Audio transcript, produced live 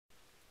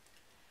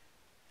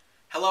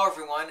Hello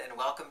everyone and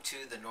welcome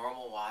to the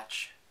Normal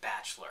Watch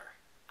Bachelor.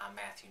 I'm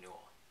Matthew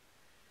Newell.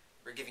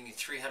 We're giving you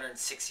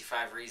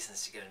 365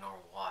 reasons to get a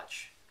normal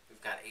watch.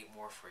 We've got 8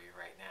 more for you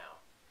right now.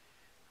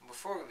 And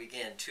before we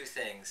begin, 2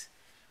 things.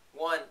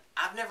 One,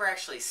 I've never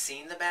actually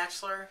seen The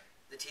Bachelor,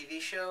 the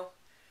TV show.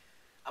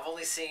 I've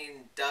only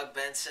seen Doug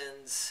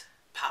Benson's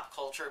Pop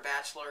Culture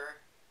Bachelor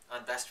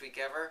on Best Week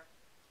Ever.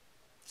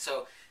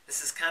 So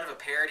this is kind of a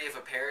parody of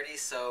a parody,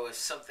 so if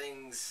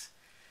something's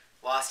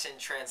lost in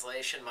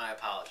translation, my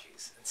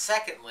apologies. And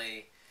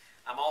secondly,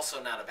 I'm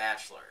also not a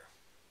bachelor.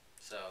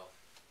 So,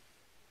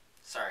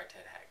 sorry,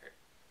 Ted Haggard.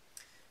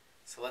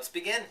 So let's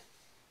begin.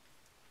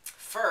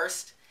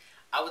 First,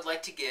 I would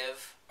like to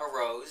give a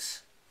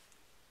rose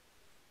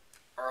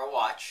or a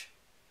watch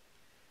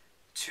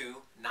to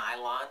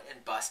Nylon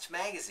and Bust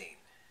magazine.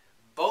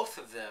 Both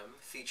of them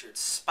featured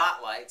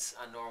spotlights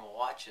on normal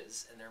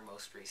watches in their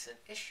most recent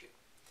issue.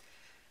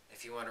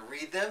 If you want to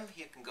read them,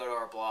 you can go to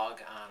our blog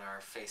on our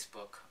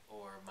Facebook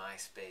or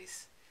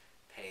MySpace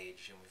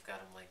page, and we've got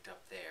them linked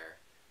up there.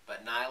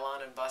 But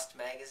Nylon and Bust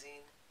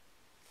magazine,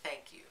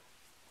 thank you.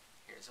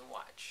 Here's a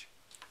watch.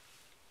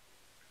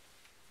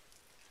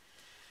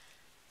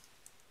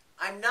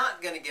 I'm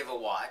not going to give a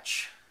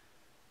watch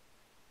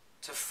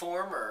to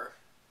former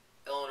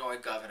Illinois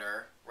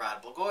Governor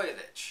Rod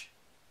Blagojevich.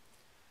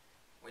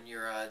 When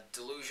you're a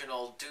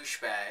delusional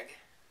douchebag,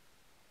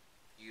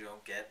 you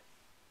don't get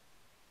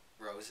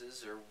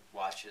roses or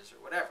watches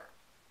or whatever.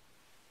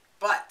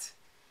 But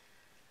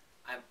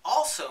I'm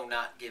also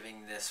not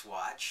giving this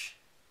watch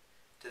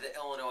to the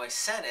Illinois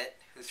Senate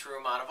who threw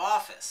him out of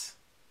office.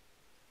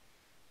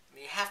 I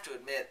mean, you have to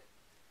admit,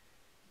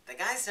 the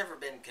guy's never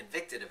been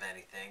convicted of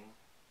anything,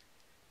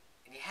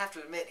 and you have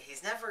to admit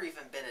he's never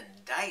even been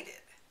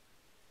indicted.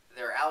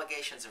 There are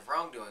allegations of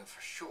wrongdoing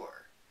for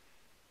sure,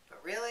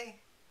 but really?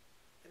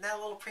 Isn't that a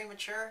little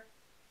premature?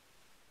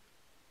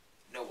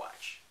 No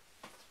watch.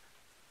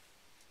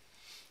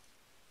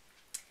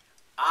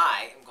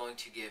 I am going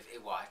to give a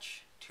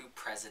watch to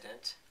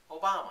President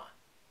Obama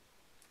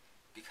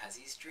because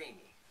he's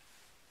dreamy.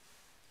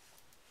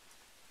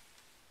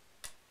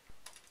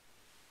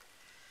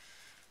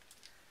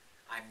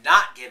 I'm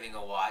not giving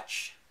a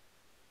watch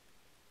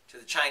to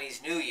the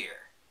Chinese New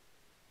Year.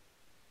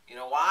 You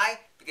know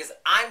why? Because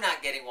I'm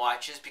not getting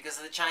watches because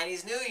of the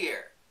Chinese New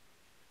Year.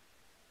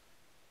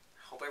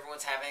 I hope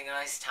everyone's having a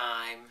nice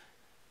time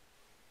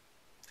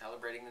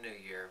celebrating the New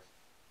Year.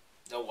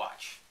 No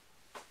watch.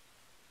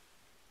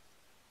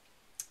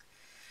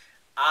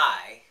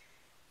 I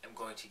am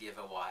going to give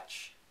a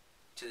watch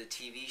to the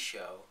TV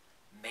show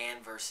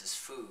Man vs.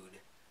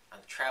 Food on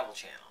the Travel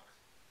Channel.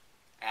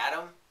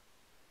 Adam,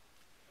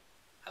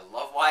 I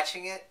love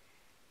watching it.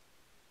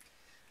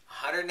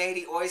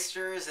 180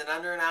 oysters in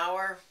under an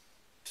hour.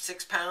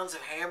 6 pounds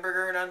of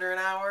hamburger in under an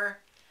hour.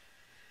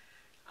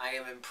 I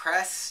am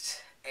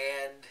impressed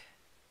and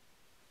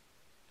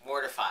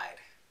mortified,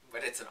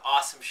 but it's an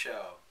awesome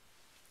show.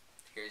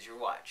 Here's your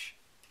watch.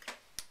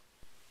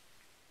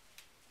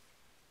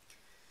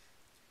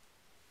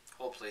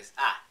 Hold please.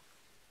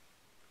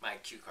 My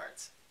cue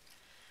cards.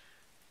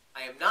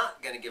 I am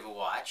not going to give a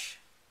watch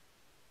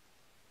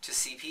to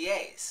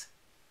CPAs.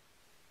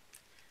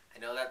 I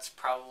know that's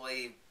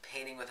probably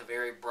painting with a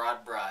very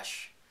broad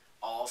brush,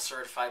 all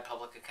certified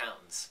public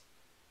accountants.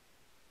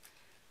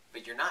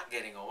 But you're not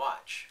getting a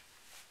watch.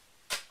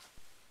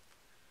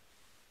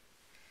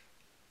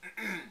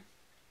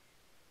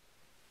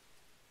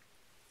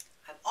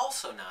 I'm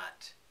also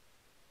not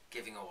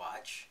giving a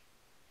watch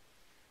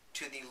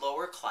to the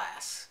lower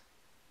class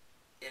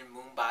in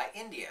Mumbai,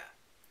 India.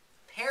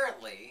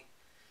 Apparently,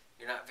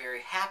 you're not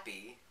very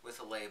happy with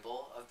the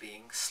label of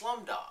being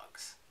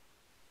slumdogs.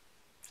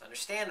 It's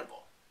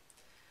understandable.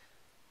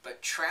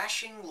 But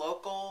trashing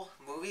local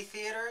movie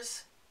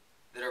theaters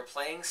that are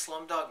playing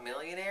Slumdog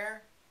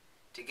Millionaire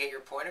to get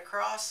your point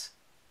across?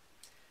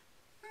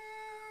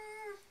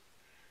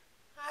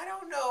 I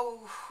don't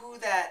know who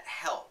that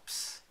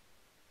helps.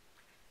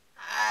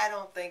 I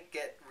don't think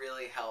it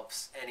really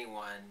helps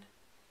anyone.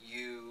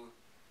 You,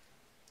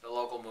 the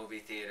local movie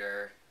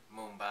theater,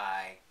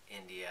 Mumbai,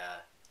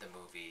 India, the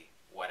movie,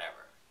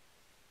 whatever.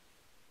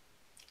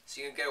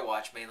 So you can get a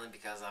watch mainly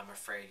because I'm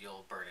afraid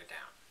you'll burn it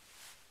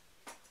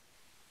down.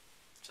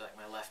 Do you like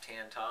my left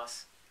hand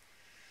toss?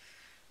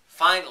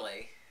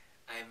 Finally,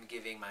 I am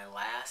giving my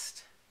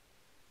last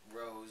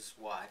rose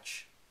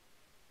watch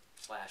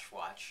 /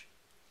 watch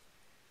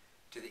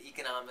to the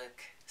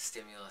Economic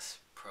Stimulus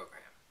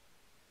Program.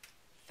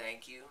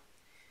 Thank you.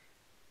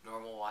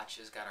 Normal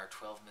Watches got our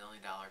 $12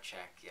 million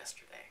check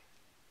yesterday.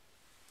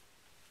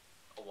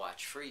 A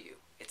watch for you.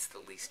 It's the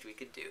least we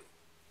could do.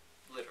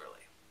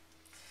 Literally.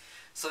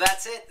 So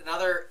that's it.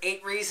 Another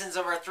 8 reasons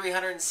of our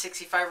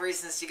 365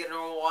 reasons to get a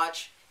normal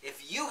watch.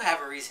 If you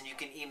have a reason, you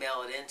can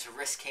email it in to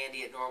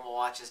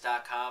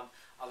riskcandy@normalwatches.com.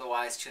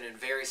 Otherwise, tune in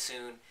very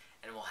soon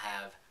and we'll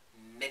have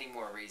many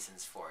more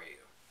reasons for you.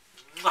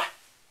 Mwah!